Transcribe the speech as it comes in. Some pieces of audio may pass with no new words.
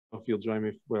if you'll join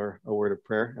me for a word of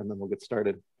prayer, and then we'll get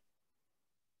started.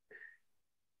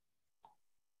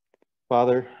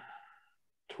 Father,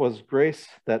 'twas grace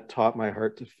that taught my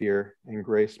heart to fear, and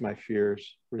grace my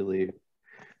fears relieved.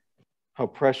 How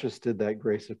precious did that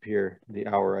grace appear the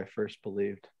hour I first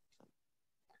believed.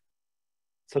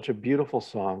 Such a beautiful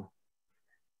song,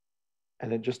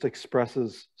 and it just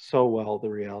expresses so well the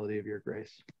reality of your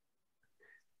grace.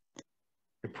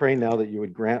 I pray now that you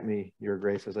would grant me your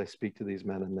grace as I speak to these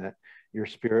men, and that your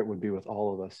Spirit would be with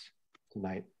all of us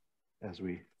tonight as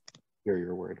we hear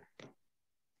your word.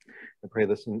 I pray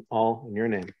this in your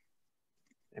name.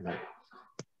 Amen.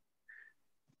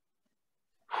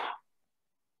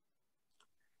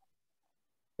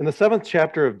 In the 7th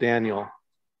chapter of Daniel,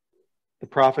 the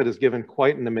prophet is given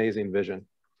quite an amazing vision.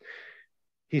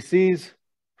 He sees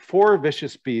 4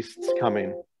 vicious beasts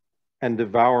coming and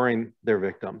devouring their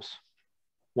victims,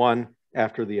 one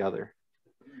after the other.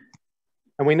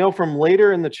 And we know from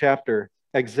later in the chapter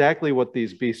exactly what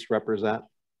these beasts represent.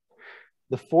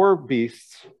 The 4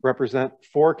 beasts represent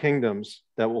 4 kingdoms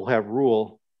that will have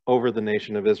rule over the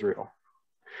nation of Israel.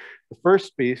 The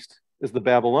first beast is the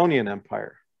Babylonian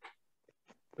Empire.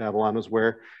 Babylon was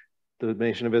where the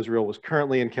nation of Israel was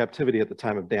currently in captivity at the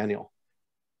time of Daniel.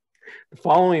 The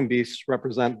following beasts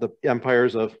represent the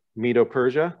empires of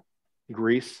Medo-Persia,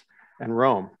 Greece, and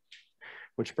Rome,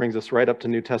 which brings us right up to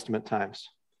New Testament times.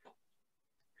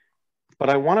 But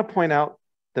I want to point out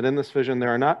that in this vision,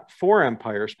 there are not 4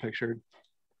 empires pictured,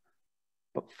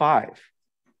 but 5.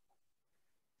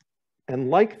 And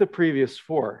like the previous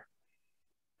 4,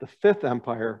 the 5th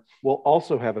empire will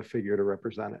also have a figure to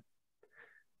represent it.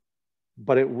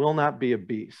 But it will not be a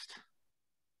beast.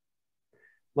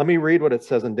 Let me read what it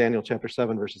says in Daniel chapter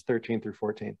 7, verses 13 through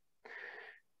 14.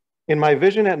 In my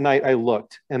vision at night I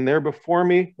looked, and there before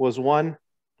me was one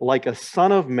like a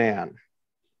son of man,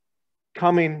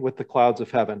 coming with the clouds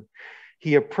of heaven.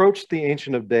 He approached the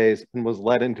Ancient of Days and was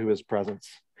led into his presence.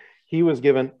 He was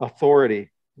given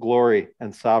authority, glory,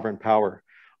 and sovereign power.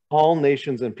 All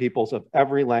nations and peoples of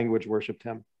every language worshiped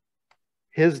him.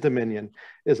 His dominion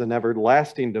is an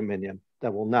everlasting dominion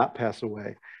that will not pass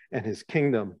away, and his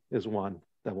kingdom is one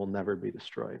that will never be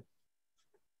destroyed.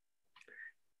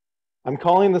 I'm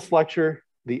calling this lecture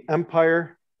The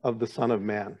Empire of the Son of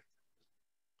Man.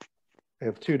 I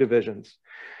have 2 divisions.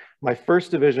 My first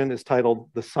division is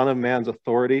titled The Son of Man's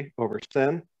Authority Over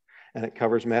Sin, and it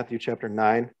covers Matthew chapter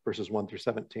 9, verses 1 through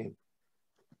 17.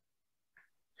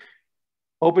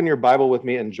 Open your Bible with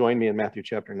me and join me in Matthew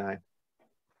chapter 9.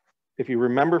 If you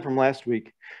remember from last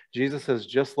week, Jesus has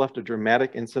just left a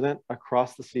dramatic incident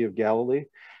across the Sea of Galilee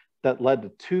that led to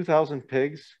 2,000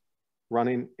 pigs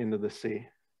running into the sea.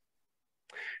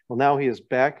 Well, now he is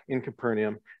back in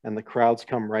Capernaum, and the crowds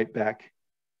come right back,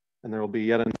 and there will be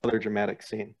yet another dramatic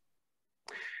scene.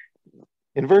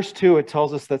 In verse 2, it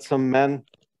tells us that some men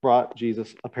brought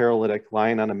Jesus a paralytic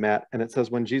lying on a mat, and it says,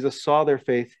 when Jesus saw their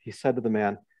faith, he said to the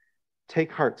man,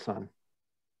 "Take heart, son,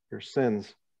 your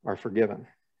sins are forgiven."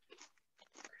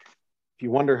 If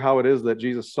you wonder how it is that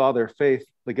Jesus saw their faith,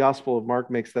 the Gospel of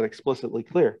Mark makes that explicitly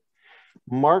clear.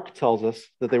 Mark tells us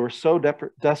that they were so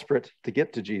desperate to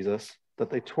get to Jesus that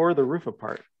they tore the roof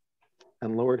apart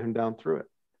and lowered him down through it.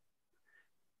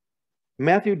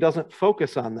 Matthew doesn't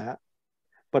focus on that,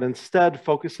 but instead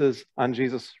focuses on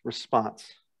Jesus' response.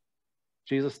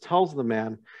 Jesus tells the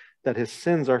man that his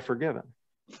sins are forgiven.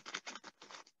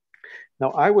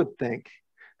 Now, I would think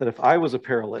that if I was a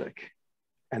paralytic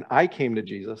and I came to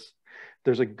Jesus,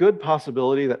 there's a good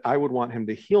possibility that I would want him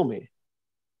to heal me,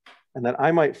 and that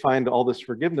I might find all this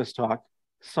forgiveness talk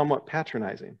somewhat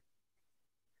patronizing.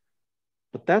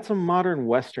 But that's a modern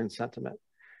Western sentiment.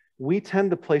 We tend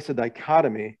to place a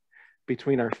dichotomy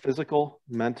between our physical,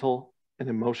 mental, and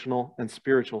emotional and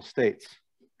spiritual states.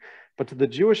 But to the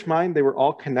Jewish mind, they were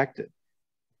all connected.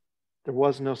 There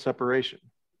was no separation.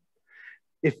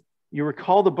 If you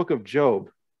recall the book of Job,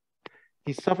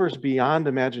 he suffers beyond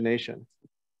imagination,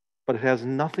 but it has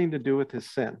nothing to do with his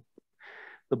sin.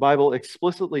 The Bible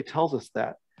explicitly tells us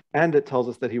that, and it tells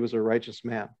us that he was a righteous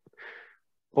man.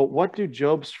 But what do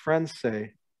Job's friends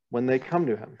say when they come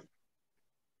to him?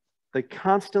 They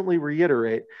constantly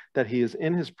reiterate that he is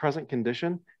in his present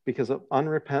condition because of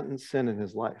unrepentant sin in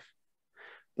his life.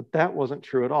 But that wasn't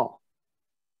true at all.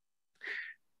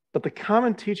 But the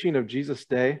common teaching of Jesus'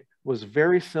 day was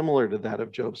very similar to that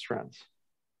of Job's friends.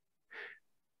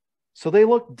 So they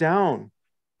looked down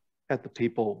at the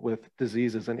people with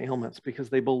diseases and ailments because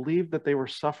they believed that they were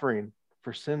suffering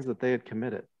for sins that they had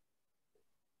committed.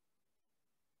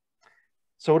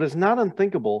 So it is not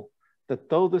unthinkable that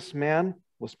though this man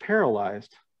was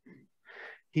paralyzed,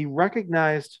 he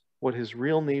recognized what his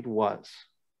real need was,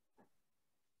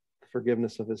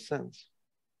 forgiveness of his sins.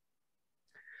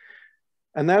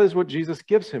 And that is what Jesus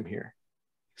gives him here,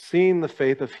 seeing the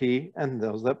faith of he and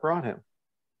those that brought him.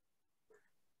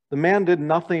 The man did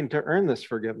nothing to earn this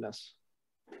forgiveness.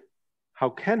 How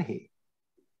can he?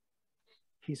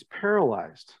 He's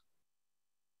paralyzed.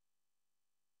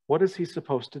 What is he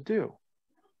supposed to do?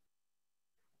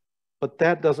 But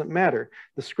that doesn't matter.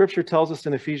 The scripture tells us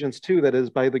in Ephesians 2 that it is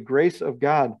by the grace of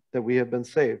God that we have been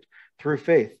saved through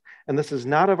faith. And this is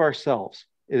not of ourselves.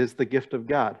 It is the gift of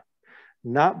God,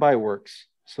 not by works,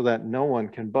 so that no one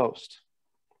can boast.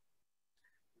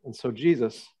 And so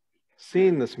Jesus,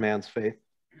 seeing this man's faith,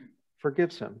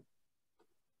 forgives him.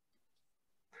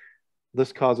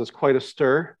 This causes quite a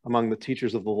stir among the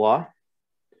teachers of the law.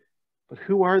 But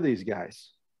who are these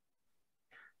guys?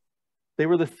 They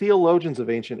were the theologians of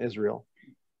ancient Israel.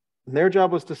 And their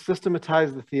job was to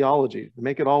systematize the theology, to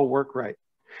make it all work right.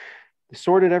 They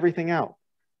sorted everything out.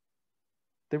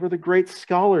 They were the great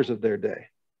scholars of their day,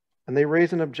 and they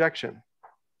raise an objection.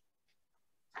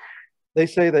 They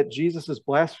say that Jesus is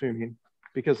blaspheming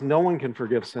because no one can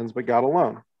forgive sins but God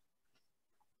alone.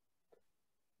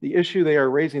 The issue they are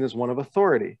raising is one of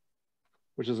authority,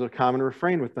 which is a common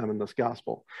refrain with them in this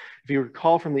gospel. If you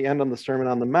recall from the end on the Sermon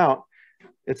on the Mount,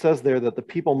 it says there that the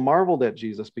people marveled at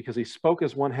Jesus because he spoke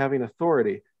as one having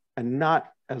authority and not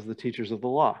as the teachers of the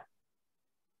law.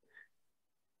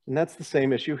 And that's the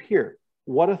same issue here.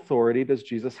 What authority does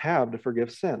Jesus have to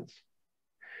forgive sins?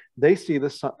 They see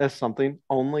this as something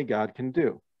only God can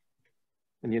do.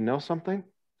 And you know something?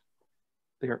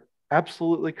 They are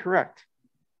absolutely correct.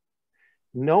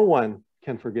 No one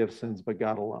can forgive sins but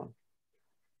God alone.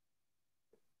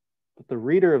 But the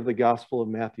reader of the Gospel of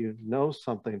Matthew knows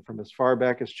something from as far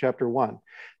back as chapter 1,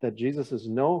 that Jesus is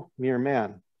no mere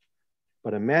man,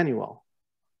 but Emmanuel,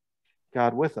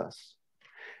 God with us.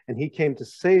 And he came to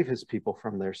save his people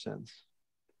from their sins.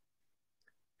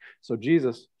 So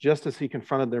Jesus, just as he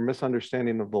confronted their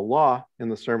misunderstanding of the law in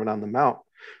the Sermon on the Mount,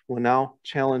 will now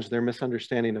challenge their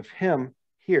misunderstanding of him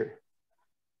here.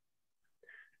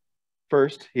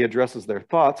 First, he addresses their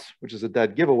thoughts, which is a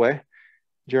dead giveaway.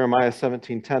 Jeremiah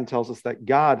 17:10 tells us that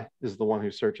God is the one who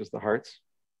searches the hearts.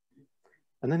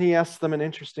 And then he asks them an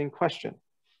interesting question.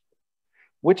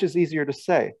 Which is easier to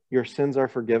say, your sins are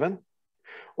forgiven,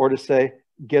 or to say,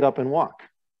 get up and walk?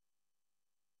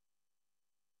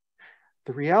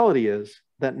 The reality is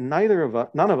that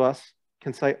none of us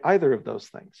can say either of those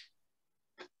things.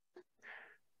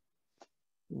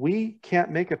 We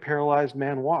can't make a paralyzed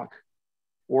man walk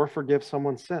or forgive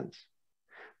someone's sins.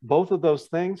 Both of those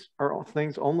things are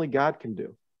things only God can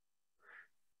do.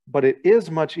 But it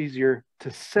is much easier to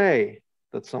say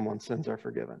that someone's sins are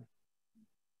forgiven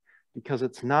because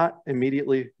it's not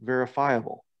immediately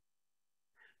verifiable.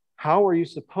 How are you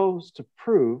supposed to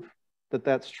prove that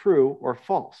that's true or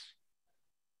false?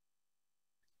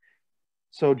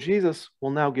 So Jesus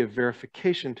will now give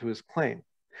verification to his claim.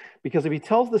 Because if he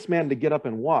tells this man to get up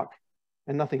and walk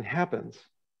and nothing happens,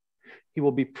 he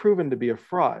will be proven to be a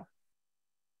fraud.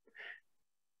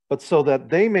 But so that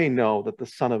they may know that the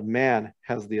Son of Man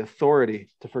has the authority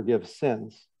to forgive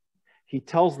sins, he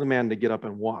tells the man to get up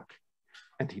and walk,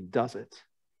 and he does it.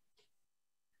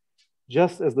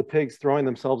 Just as the pigs throwing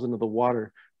themselves into the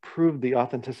water proved the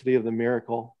authenticity of the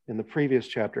miracle in the previous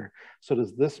chapter, so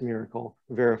does this miracle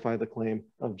verify the claim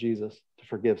of Jesus to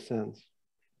forgive sins.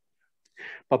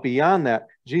 But beyond that,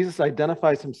 Jesus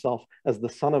identifies himself as the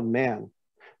Son of Man,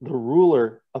 the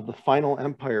ruler of the final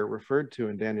empire referred to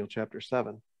in Daniel chapter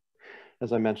 7,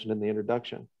 as I mentioned in the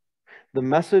introduction. The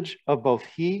message of both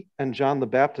he and John the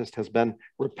Baptist has been,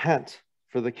 repent,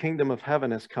 for the kingdom of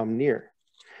heaven has come near.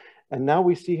 And now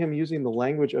we see him using the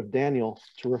language of Daniel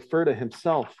to refer to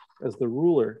himself as the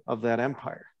ruler of that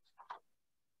empire.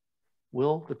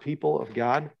 Will the people of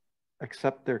God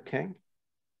accept their king?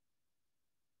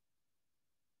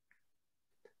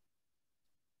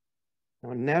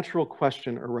 Now, a natural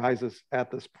question arises at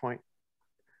this point.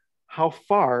 How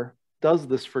far does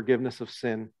this forgiveness of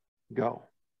sin go?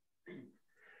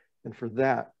 And for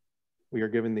that, we are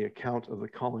given the account of the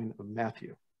calling of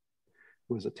Matthew,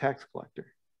 who was a tax collector.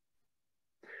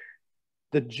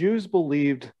 The Jews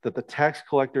believed that the tax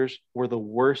collectors were the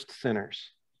worst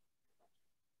sinners.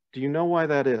 Do you know why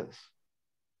that is?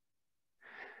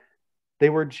 They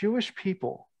were Jewish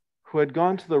people who had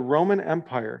gone to the Roman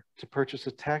Empire to purchase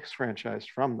a tax franchise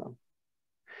from them.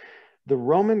 The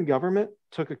Roman government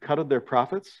took a cut of their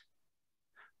profits,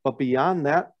 but beyond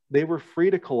that, they were free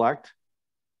to collect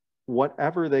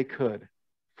whatever they could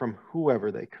from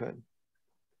whoever they could.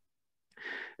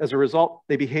 As a result,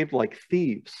 they behaved like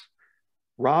thieves,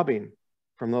 robbing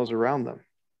from those around them.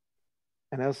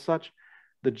 And as such,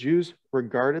 the Jews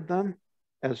regarded them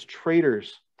as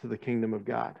traitors to the kingdom of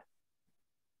God,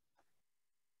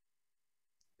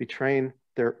 betraying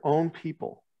their own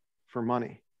people for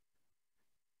money.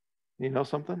 You know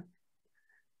something?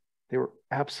 They were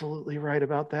absolutely right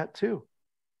about that too.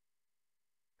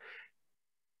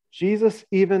 Jesus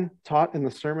even taught in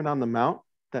the Sermon on the Mount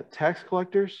that tax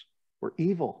collectors were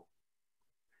evil.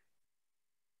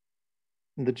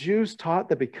 And the Jews taught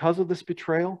that because of this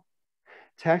betrayal,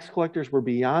 tax collectors were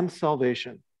beyond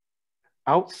salvation,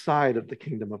 outside of the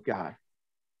kingdom of God.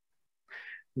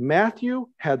 Matthew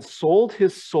had sold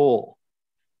his soul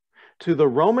to the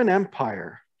Roman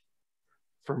Empire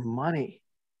for money,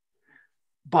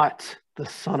 but the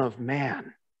Son of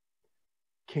Man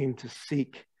came to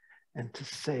seek and to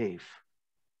save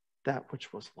that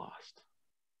which was lost.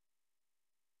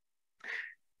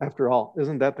 After all,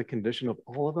 isn't that the condition of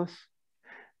all of us?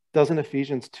 Doesn't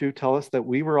Ephesians 2 tell us that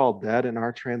we were all dead in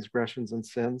our transgressions and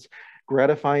sins,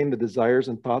 gratifying the desires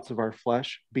and thoughts of our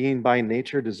flesh, being by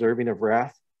nature deserving of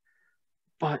wrath?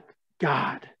 But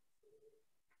God,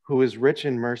 who is rich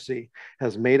in mercy,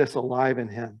 has made us alive in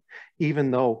him,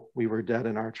 even though we were dead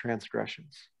in our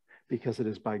transgressions, because it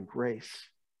is by grace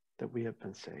that we have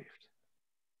been saved.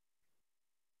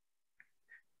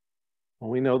 Well,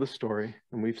 we know the story,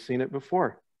 and we've seen it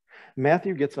before.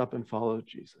 Matthew gets up and follows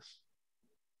Jesus.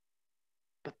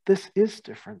 But this is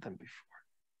different than before.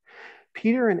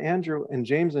 Peter and Andrew and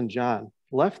James and John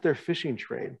left their fishing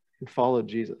trade and followed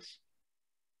Jesus.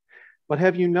 But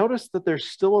have you noticed that there's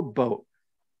still a boat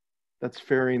that's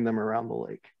ferrying them around the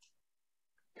lake?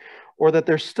 Or that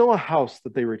there's still a house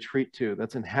that they retreat to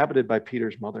that's inhabited by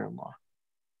Peter's mother-in-law?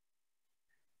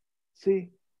 See,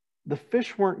 the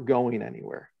fish weren't going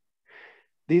anywhere.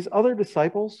 These other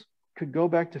disciples could go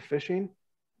back to fishing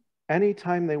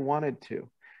anytime they wanted to.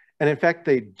 And in fact,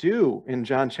 they do in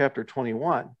John chapter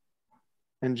 21.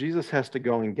 And Jesus has to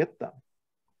go and get them.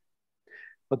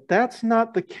 But that's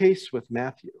not the case with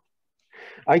Matthew.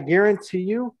 I guarantee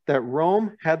you that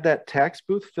Rome had that tax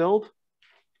booth filled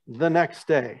the next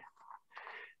day.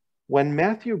 When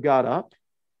Matthew got up,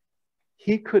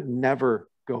 he could never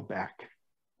go back.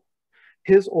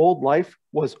 His old life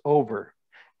was over,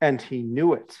 and he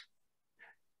knew it.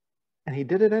 And he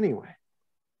did it anyway.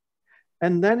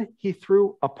 And then he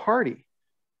threw a party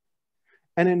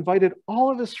and invited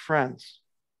all of his friends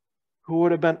who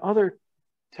would have been other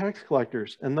tax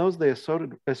collectors and those they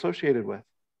associated with,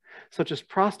 such as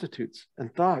prostitutes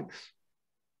and thugs.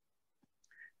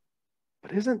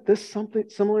 But isn't this something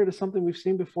similar to something we've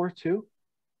seen before too?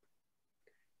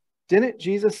 Didn't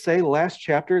Jesus say last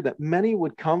chapter that many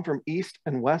would come from east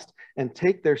and west and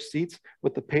take their seats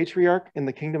with the patriarch in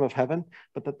the kingdom of heaven,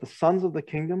 but that the sons of the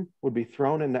kingdom would be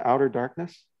thrown into outer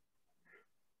darkness?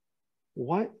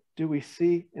 What do we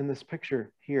see in this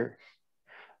picture here?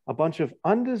 A bunch of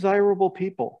undesirable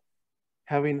people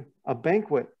having a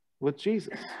banquet with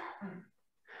Jesus,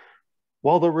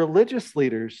 while the religious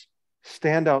leaders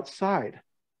stand outside,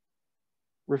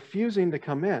 refusing to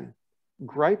come in,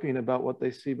 griping about what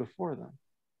they see before them.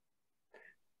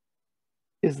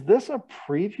 Is this a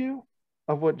preview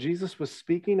of what Jesus was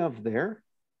speaking of there?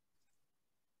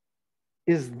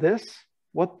 Is this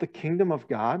what the kingdom of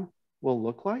God will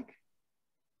look like?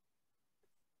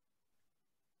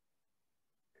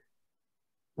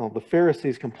 Well, the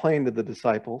Pharisees complained to the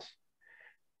disciples,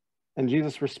 and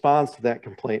Jesus responds to that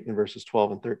complaint in verses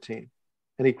 12 and 13.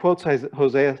 And he quotes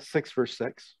Hosea 6, verse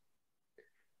 6.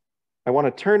 I want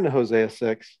to turn to Hosea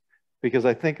 6 because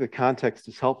I think the context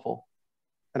is helpful,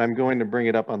 and I'm going to bring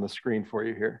it up on the screen for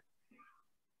you here.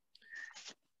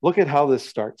 Look at how this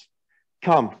starts.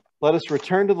 Come, let us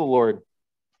return to the Lord.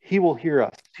 He will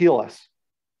heal us.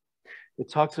 It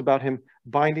talks about him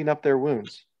binding up their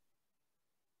wounds.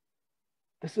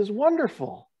 This is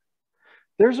wonderful.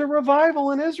 There's a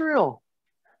revival in Israel.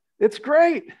 It's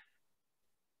great,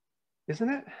 isn't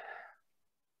it?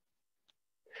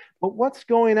 But what's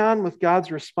going on with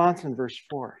God's response in verse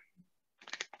 4?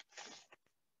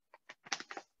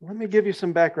 Let me give you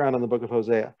some background on the book of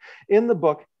Hosea. In the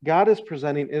book, God is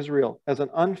presenting Israel as an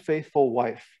unfaithful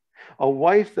wife, a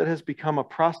wife that has become a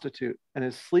prostitute and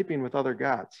is sleeping with other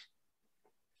gods.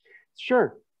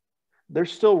 Sure, they're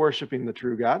still worshiping the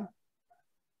true God,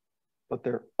 but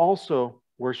they're also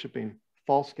worshiping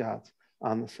false gods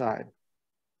on the side.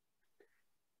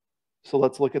 So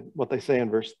let's look at what they say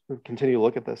in continue to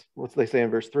look at this. What they say in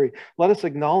verse 3? Let us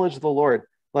acknowledge the Lord.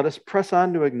 Let us press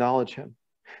on to acknowledge him.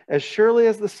 As surely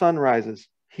as the sun rises,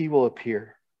 he will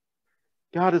appear.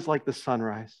 God is like the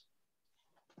sunrise.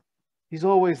 He's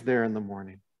always there in the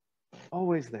morning.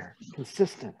 Always there.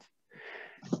 Consistent.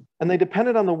 And they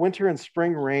depended on the winter and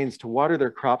spring rains to water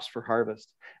their crops for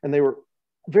harvest. And they were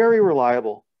very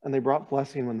reliable, and they brought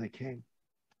blessing when they came.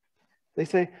 They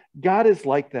say, God is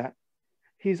like that.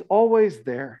 He's always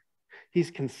there. He's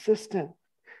consistent.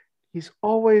 He's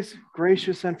always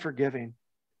gracious and forgiving.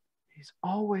 He's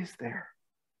always there.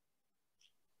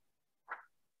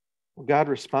 Well, God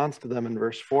responds to them in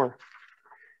verse 4.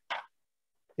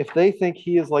 If they think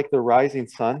he is like the rising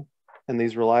sun and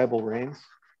these reliable rains,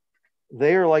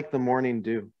 they are like the morning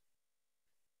dew.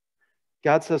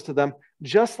 God says to them,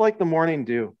 just like the morning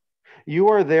dew, you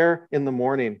are there in the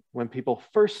morning when people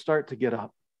first start to get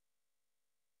up.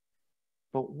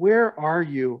 But where are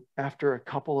you after a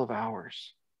couple of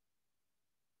hours?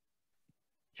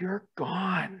 You're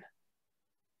gone.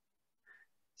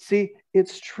 See,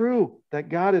 it's true that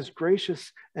God is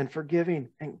gracious and forgiving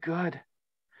and good,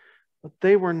 but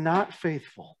they were not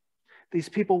faithful. These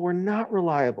people were not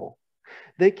reliable.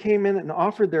 They came in and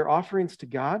offered their offerings to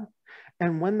God,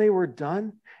 and when they were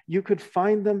done, you could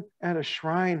find them at a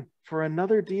shrine for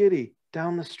another deity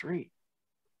down the street.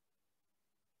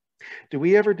 Do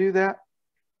we ever do that?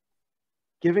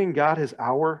 Giving God his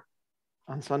hour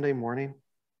on Sunday morning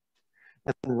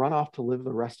and then run off to live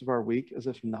the rest of our week as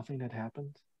if nothing had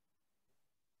happened?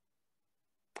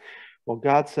 Well,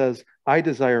 God says, I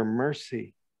desire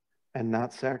mercy and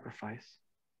not sacrifice.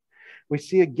 We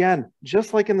see again,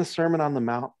 just like in the Sermon on the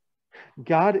Mount,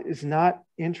 God is not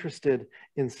interested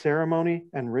in ceremony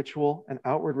and ritual and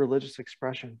outward religious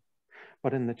expression,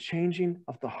 but in the changing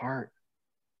of the heart.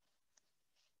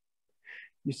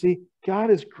 You see, God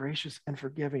is gracious and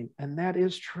forgiving, and that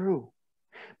is true.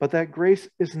 But that grace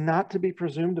is not to be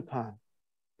presumed upon.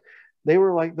 They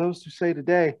were like those who say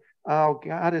today, oh,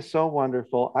 God is so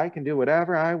wonderful. I can do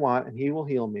whatever I want, and he will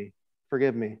heal me,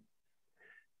 forgive me.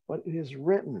 But it is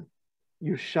written,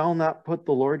 you shall not put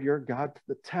the Lord your God to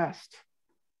the test.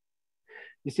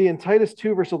 You see, in Titus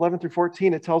 2, verse 11 through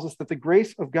 14, it tells us that the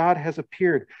grace of God has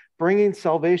appeared, bringing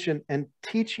salvation and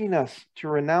teaching us to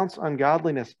renounce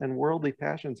ungodliness and worldly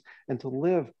passions and to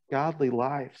live godly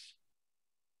lives.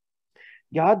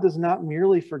 God does not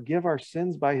merely forgive our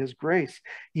sins by his grace.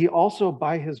 He also,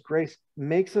 by his grace,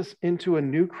 makes us into a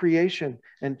new creation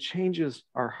and changes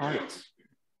our hearts.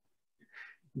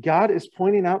 God is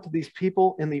pointing out to these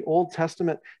people in the Old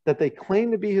Testament that they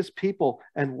claim to be his people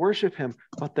and worship him,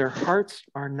 but their hearts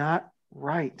are not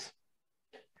right.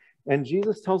 And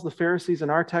Jesus tells the Pharisees in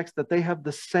our text that they have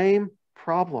the same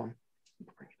problem.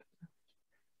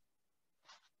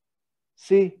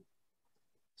 See,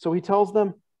 so he tells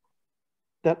them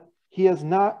that he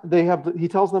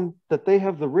tells them that they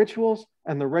have the rituals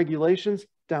and the regulations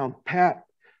down pat,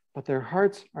 but their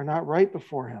hearts are not right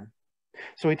before him.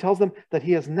 So he tells them that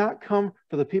he has not come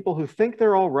for the people who think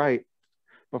they're all right,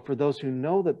 but for those who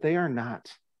know that they are not.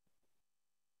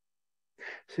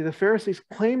 See, the Pharisees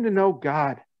claimed to know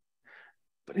God,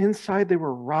 but inside they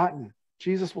were rotten.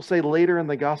 Jesus will say later in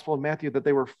the Gospel of Matthew that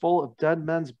they were full of dead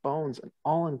men's bones and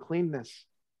all uncleanness.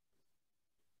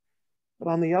 But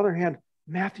on the other hand,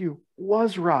 Matthew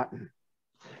was rotten.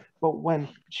 But when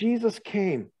Jesus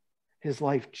came, his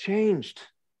life changed,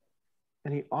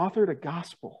 and he authored a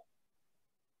gospel.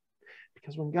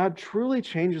 Because when God truly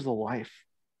changes a life,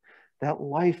 that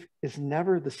life is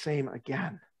never the same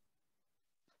again.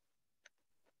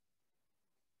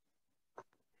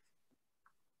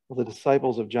 Well, the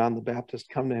disciples of John the Baptist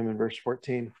come to him in verse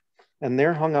 14, and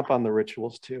they're hung up on the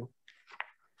rituals too.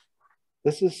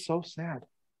 This is so sad.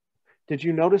 Did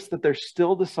you notice that they're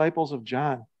still disciples of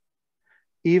John,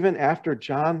 even after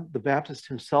John the Baptist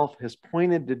himself has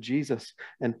pointed to Jesus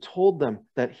and told them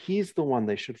that he's the one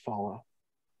they should follow?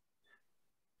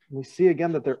 We see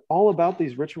again that they're all about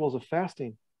these rituals of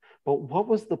fasting. But what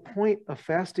was the point of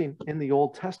fasting in the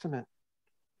Old Testament?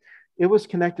 It was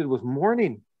connected with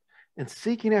mourning and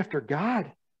seeking after God.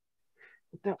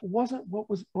 But that wasn't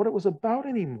what it was about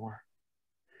anymore.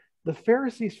 The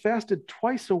Pharisees fasted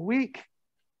twice a week.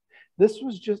 This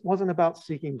wasn't about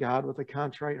seeking God with a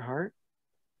contrite heart.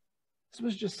 This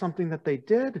was just something that they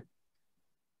did,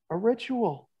 a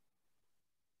ritual.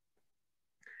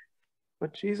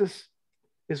 But Jesus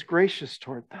is gracious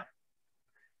toward them.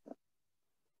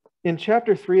 In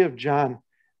chapter 3 of John,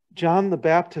 John the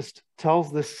Baptist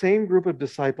tells this same group of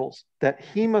disciples that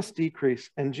he must decrease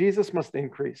and Jesus must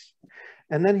increase.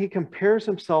 And then he compares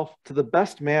himself to the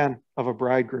best man of a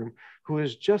bridegroom who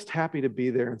is just happy to be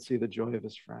there and see the joy of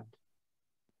his friend.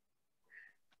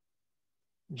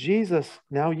 Jesus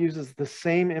now uses the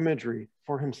same imagery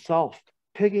for himself,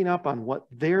 picking up on what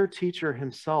their teacher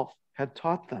himself had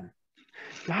taught them.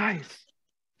 Guys,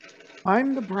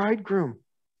 I'm the bridegroom.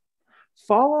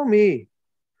 Follow me.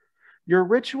 Your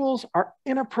rituals are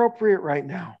inappropriate right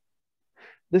now.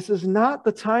 This is not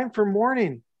the time for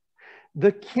mourning.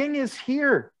 The king is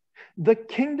here. The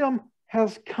kingdom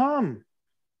has come.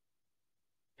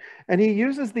 And he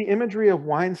uses the imagery of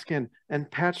wineskin and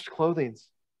patched clothing.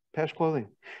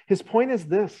 His point is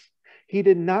this: he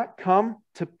did not come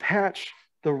to patch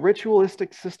the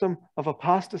ritualistic system of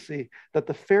apostasy that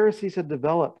the Pharisees had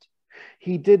developed.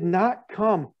 He did not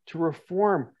come to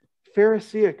reform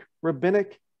Pharisaic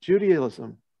rabbinic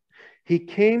Judaism. He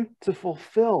came to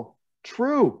fulfill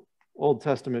true Old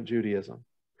Testament Judaism,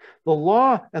 the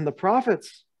law and the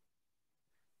prophets,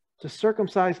 to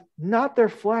circumcise not their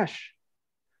flesh,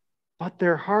 but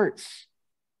their hearts.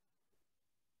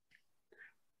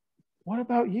 What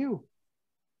about you?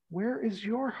 Where is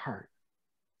your heart?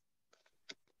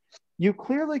 You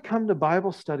clearly come to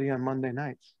Bible study on Monday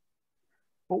nights,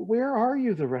 but where are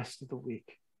you the rest of the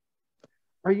week?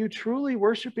 Are you truly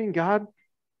worshiping God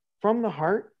from the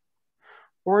heart,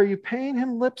 or are you paying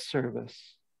him lip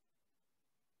service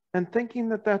and thinking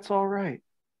that that's all right,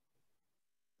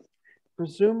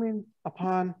 presuming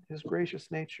upon his gracious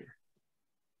nature?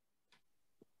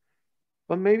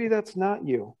 But maybe that's not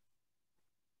you.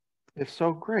 If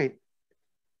so, great.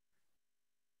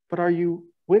 But are you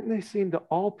witnessing to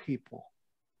all people,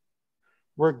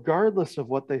 regardless of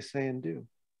what they say and do?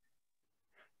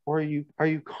 Or are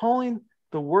you calling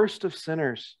the worst of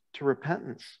sinners to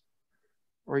repentance?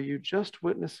 Or are you just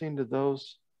witnessing to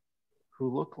those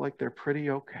who look like they're pretty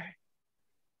okay?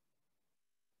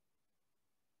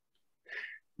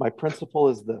 My principle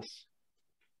is this: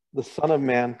 the Son of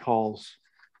Man calls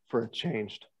for a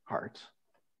changed heart.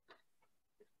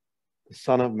 The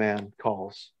Son of Man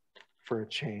calls for a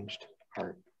changed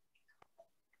heart.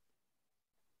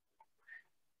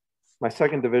 My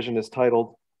second division is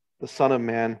titled, "The Son of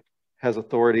Man has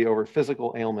authority over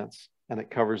physical ailments," and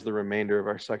it covers the remainder of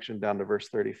our section down to verse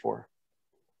 34.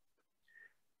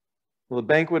 Well, the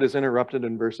banquet is interrupted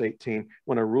in verse 18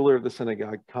 when a ruler of the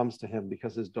synagogue comes to him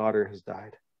because his daughter has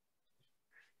died.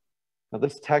 Now,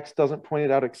 this text doesn't point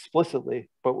it out explicitly,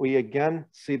 but we again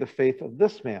see the faith of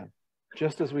this man,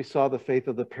 just as we saw the faith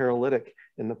of the paralytic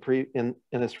in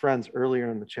his friends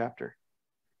earlier in the chapter.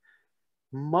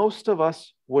 Most of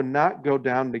us would not go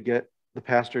down to get the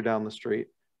pastor down the street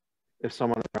if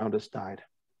someone around us died,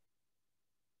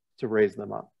 to raise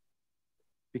them up,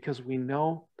 because we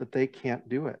know that they can't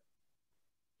do it.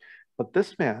 But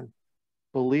this man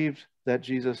believed that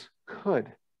Jesus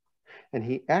could, and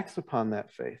he acts upon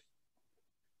that faith.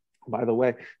 By the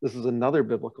way, this is another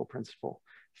biblical principle.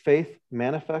 Faith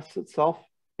manifests itself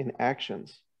in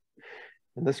actions.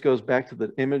 And this goes back to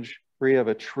the imagery of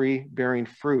a tree bearing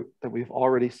fruit that we've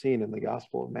already seen in the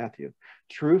Gospel of Matthew.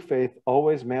 True faith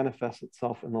always manifests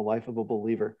itself in the life of a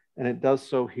believer, and it does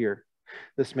so here.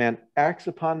 This man acts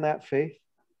upon that faith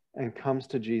and comes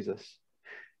to Jesus,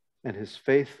 and his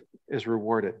faith is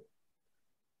rewarded.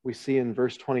 We see in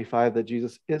verse 25 that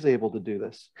Jesus is able to do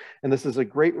this. And this is a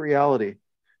great reality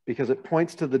because it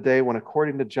points to the day when,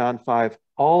 according to John 5,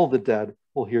 all the dead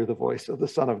will hear the voice of the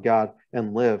Son of God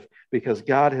and live, because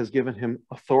God has given him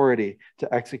authority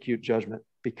to execute judgment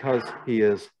because he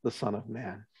is the Son of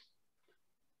Man.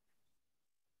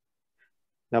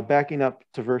 Now, backing up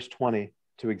to verse 20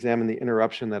 to examine the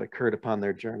interruption that occurred upon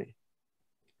their journey,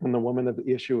 when the woman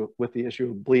with the issue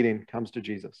of bleeding comes to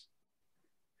Jesus.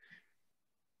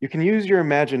 You can use your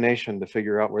imagination to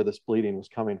figure out where this bleeding was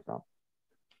coming from.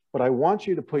 But I want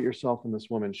you to put yourself in this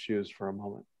woman's shoes for a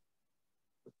moment.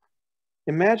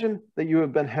 Imagine that you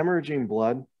have been hemorrhaging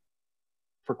blood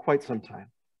for quite some time.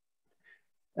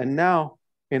 And now,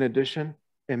 in addition,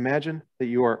 imagine that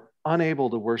you are unable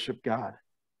to worship God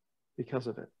because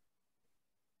of it.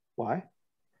 Why?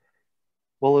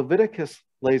 Well, Leviticus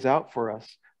lays out for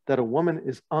us that a woman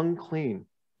is unclean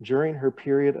during her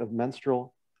period of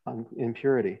menstrual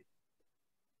impurity.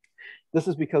 This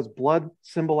is because blood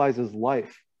symbolizes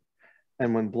life.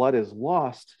 And when blood is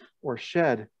lost or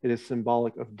shed, it is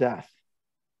symbolic of death.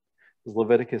 As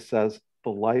Leviticus says, the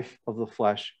life of the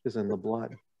flesh is in the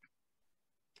blood.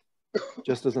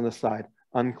 Just as an aside,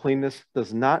 uncleanness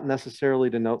does not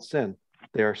necessarily denote sin.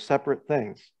 They are separate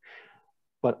things.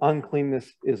 But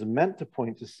uncleanness is meant to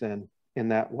point to sin, in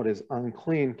that what is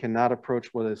unclean cannot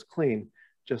approach what is clean,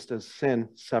 just as sin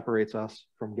separates us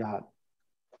from God.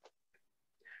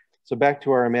 So back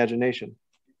to our imagination.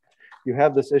 You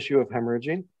have this issue of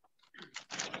hemorrhaging,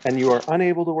 and you are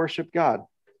unable to worship God.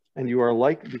 And you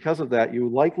are because of that, you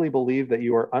likely believe that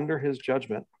you are under his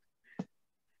judgment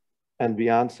and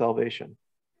beyond salvation.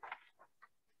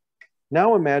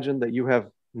 Now imagine that you have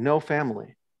no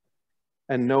family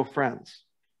and no friends,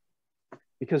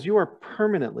 because you are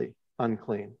permanently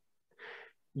unclean.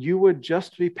 you would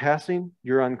just be passing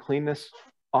your uncleanness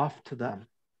off to them.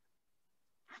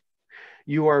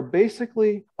 You are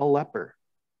basically a leper,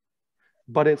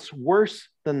 but it's worse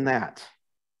than that.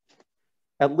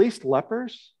 At least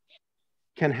lepers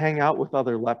can hang out with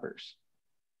other lepers.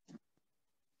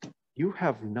 You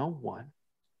have no one.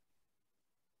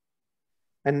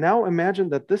 And now imagine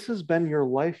that this has been your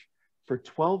life for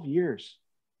 12 years.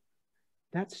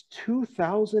 That's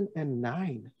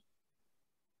 2009.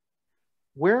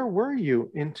 Where were you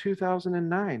in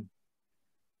 2009?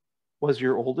 Was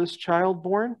your oldest child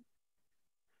born?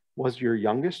 Was your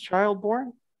youngest child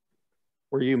born?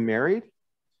 Were you married?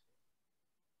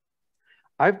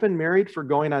 I've been married for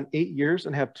going on 8 years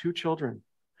and have 2 children.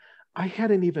 I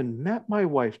hadn't even met my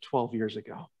wife 12 years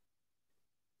ago.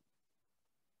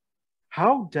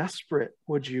 How desperate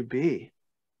would you be?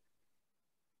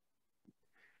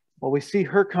 Well, we see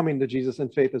her coming to Jesus in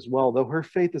faith as well, though her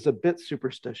faith is a bit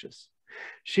superstitious.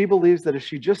 She believes that if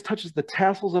she just touches the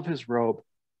tassels of his robe,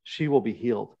 she will be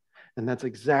healed. And that's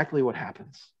exactly what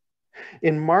happens.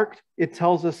 In Mark, it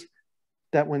tells us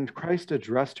that when Christ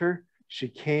addressed her, she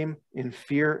came in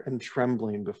fear and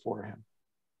trembling before him.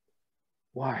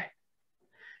 Why?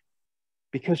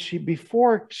 Because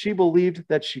before she believed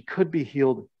that she could be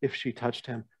healed if she touched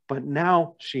him, but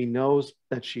now she knows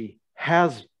that she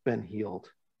has been healed.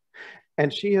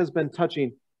 And she has been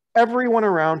touching everyone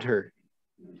around her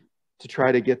to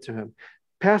try to get to him,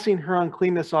 passing her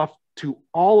uncleanness off to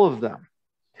all of them.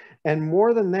 And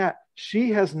more than that,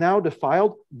 she has now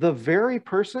defiled the very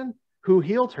person who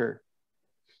healed her,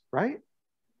 right?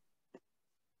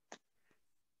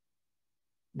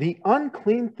 The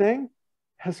unclean thing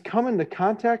has come into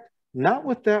contact not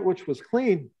with that which was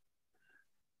clean,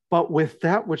 but with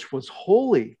that which was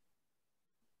holy.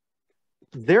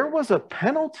 There was a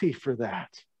penalty for that.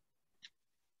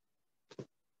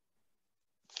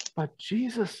 But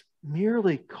Jesus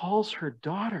merely calls her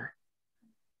daughter,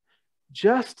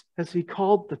 just as he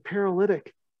called the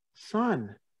paralytic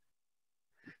son.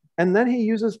 And then he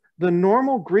uses the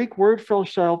normal Greek word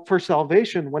for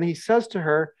salvation when he says to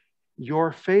her,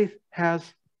 your faith has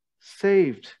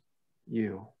saved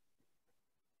you.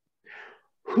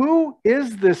 Who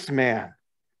is this man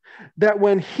that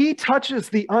when he touches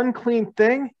the unclean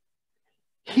thing,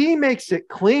 he makes it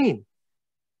clean?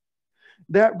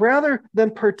 That rather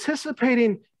than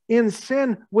participating in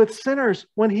sin with sinners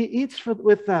when he eats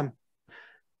with them,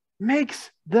 makes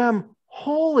them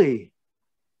holy.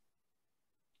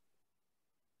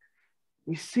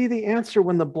 We see the answer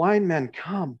when the blind men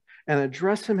come and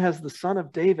address him as the Son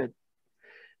of David.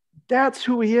 That's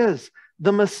who he is,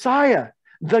 the Messiah,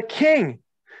 the King,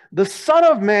 the Son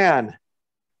of Man.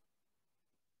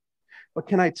 But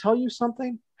can I tell you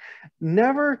something?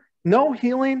 There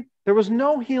was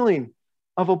no healing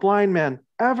of a blind man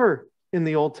ever in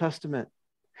the Old Testament.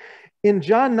 In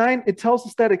John 9, it tells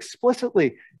us that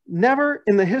explicitly. Never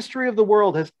in the history of the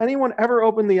world has anyone ever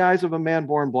opened the eyes of a man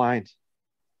born blind.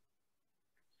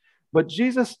 But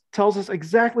Jesus tells us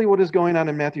exactly what is going on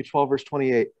in Matthew 12, verse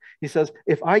 28. He says,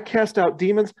 if I cast out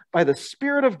demons by the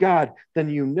Spirit of God, then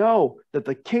you know that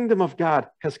the kingdom of God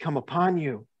has come upon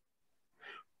you.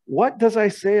 What does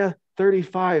Isaiah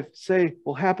 35 say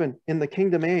will happen in the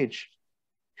kingdom age?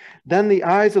 Then the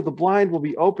eyes of the blind will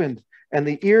be opened and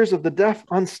the ears of the deaf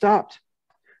unstopped.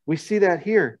 We see that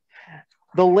here.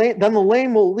 Then the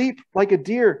lame will leap like a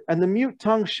deer and the mute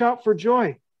tongue shout for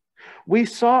joy. We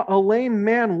saw a lame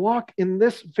man walk in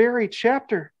this very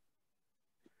chapter.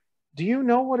 Do you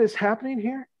know what is happening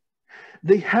here?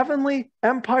 The heavenly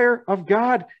empire of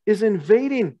God is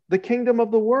invading the kingdom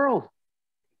of the world.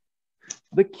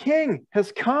 The King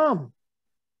has come.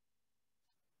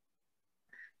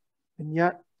 And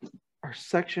yet, our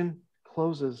section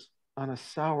closes on a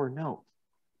sour note.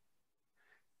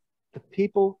 The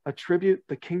people attribute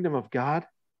the kingdom of God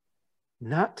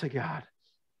not to God,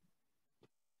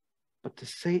 but to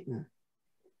Satan.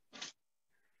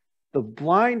 The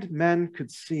blind men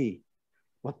could see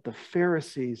what the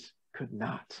Pharisees could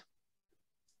not.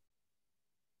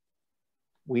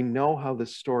 We know how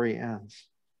this story ends.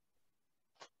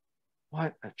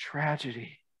 What a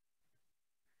tragedy.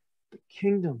 The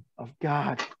kingdom of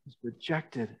God is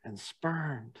rejected and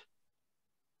spurned.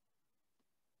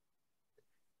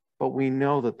 But we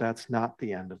know that that's not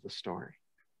the end of the story.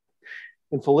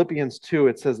 In Philippians 2,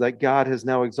 it says that God has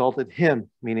now exalted him,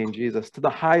 meaning Jesus, to the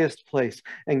highest place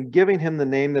and giving him the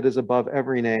name that is above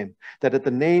every name, that at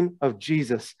the name of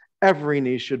Jesus, every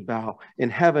knee should bow in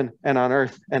heaven and on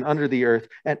earth and under the earth,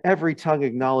 and every tongue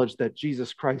acknowledge that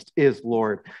Jesus Christ is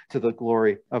Lord, to the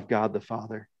glory of God the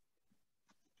Father.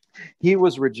 He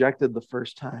was rejected the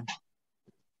first time,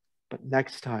 but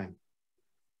next time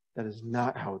that is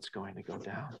not how it's going to go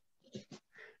down.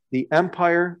 The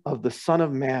empire of the Son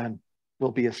of Man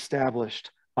will be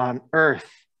established on earth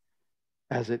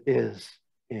as it is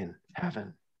in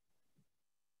heaven.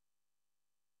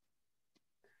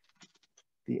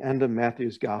 The end of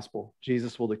Matthew's gospel,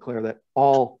 Jesus will declare that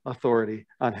all authority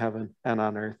on heaven and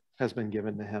on earth has been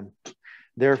given to him.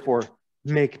 Therefore,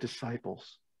 make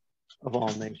disciples of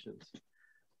all nations,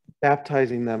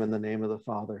 baptizing them in the name of the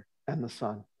Father and the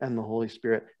Son and the Holy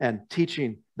Spirit, and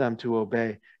teaching them to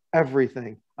obey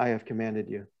everything I have commanded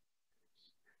you.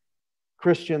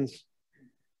 Christians,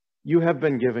 you have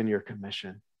been given your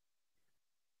commission.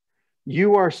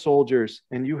 You are soldiers,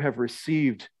 and you have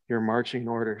received your marching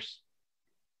orders.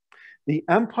 The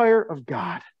empire of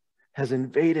God has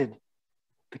invaded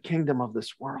the kingdom of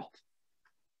this world.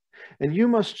 And you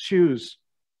must choose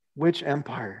which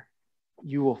empire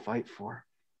you will fight for.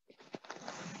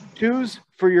 Choose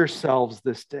for yourselves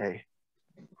this day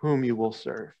whom you will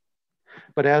serve.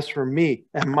 But as for me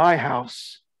and my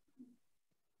house,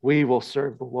 we will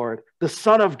serve the Lord, the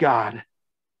Son of God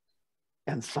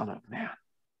and Son of Man.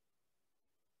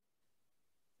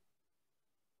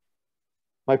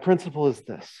 My principle is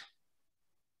this.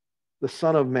 The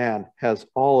Son of Man has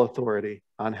all authority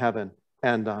on heaven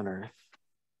and on earth.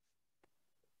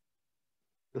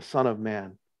 The Son of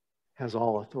Man has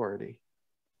all authority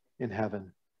in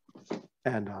heaven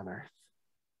and on earth.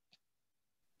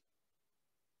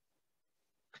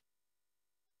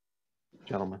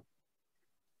 Gentlemen,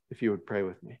 if you would pray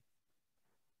with me.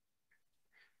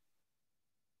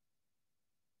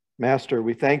 Master,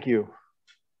 we thank you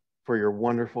for your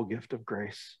wonderful gift of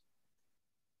grace,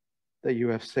 that you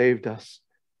have saved us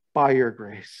by your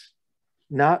grace,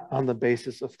 not on the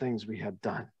basis of things we had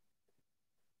done,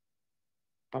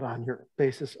 but on your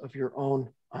basis of your own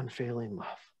unfailing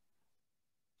love.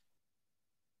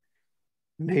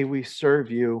 May we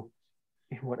serve you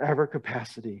in whatever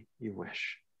capacity you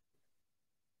wish,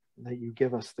 and that you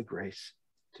give us the grace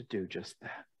to do just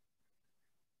that,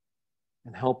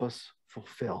 and help us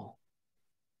fulfill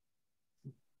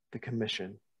the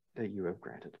commission that you have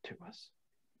granted to us.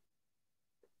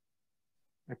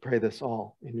 I pray this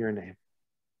all in your name.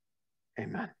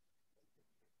 Amen.